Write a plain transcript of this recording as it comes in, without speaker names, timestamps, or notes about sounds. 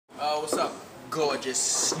what's up,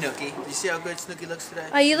 gorgeous Snooki? You see how good Snooki looks today?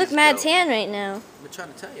 Oh, you look mad tan right now. I'm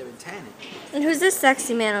trying to tell you, I've been tanning. And who's this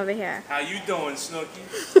sexy man over here? How you doing,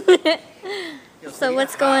 Snooki? So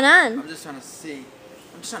what's going on? I'm just trying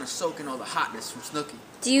to soak in all the hotness from Snooki.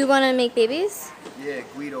 Do you want to make babies? Yeah,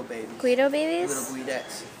 Guido babies. Guido babies? Little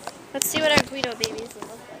Guidettes. Let's see what our Guido babies will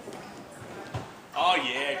look like. Oh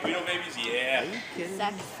yeah, Guido babies, yeah. Are you kidding?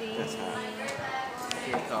 Sexy. That's fine.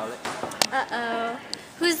 Can't call it. Uh-oh.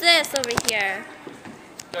 Who's this over here?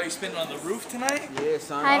 Yo, you spinning on the roof tonight? Yeah,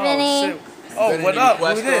 son. Hi, Vinny. Shit. Oh, what up?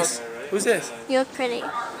 Who's this? Who's this? You look pretty.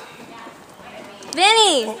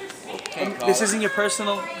 Vinny! This isn't your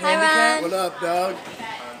personal Hi, handicap? Ron. What up, dog?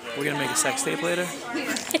 We're gonna make a sex tape later?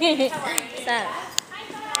 What's up?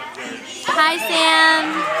 Hi,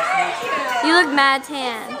 Sam. You look mad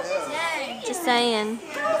tan. Just saying.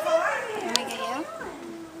 Can I get you?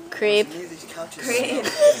 Creep. Great.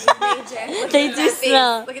 They do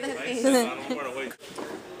smell. Look at that face.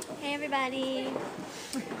 Hey, everybody.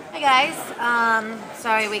 Hi guys.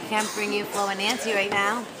 Sorry we can't bring you Flo and Nancy right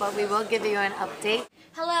now, but we will give you an update.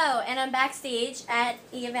 Hello, and I'm backstage at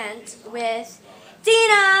the event with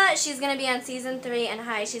Dina. She's going to be on season 3, and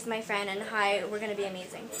hi, she's my friend, and hi, we're going to be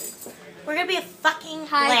amazing. We're gonna be a fucking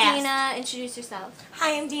Hi, blast. Dina. Introduce yourself.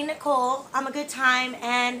 Hi, I'm Dina Nicole. I'm a good time,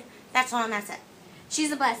 and that's all, and that's it.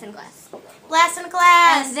 She's a blast in glass. Blast in the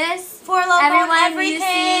glass. And this, For local everyone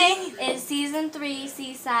everything. you see, is season 3,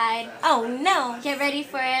 Seaside. Oh no. Get ready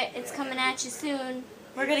for it. It's coming at you soon.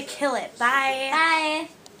 We're gonna kill it. Bye. Bye.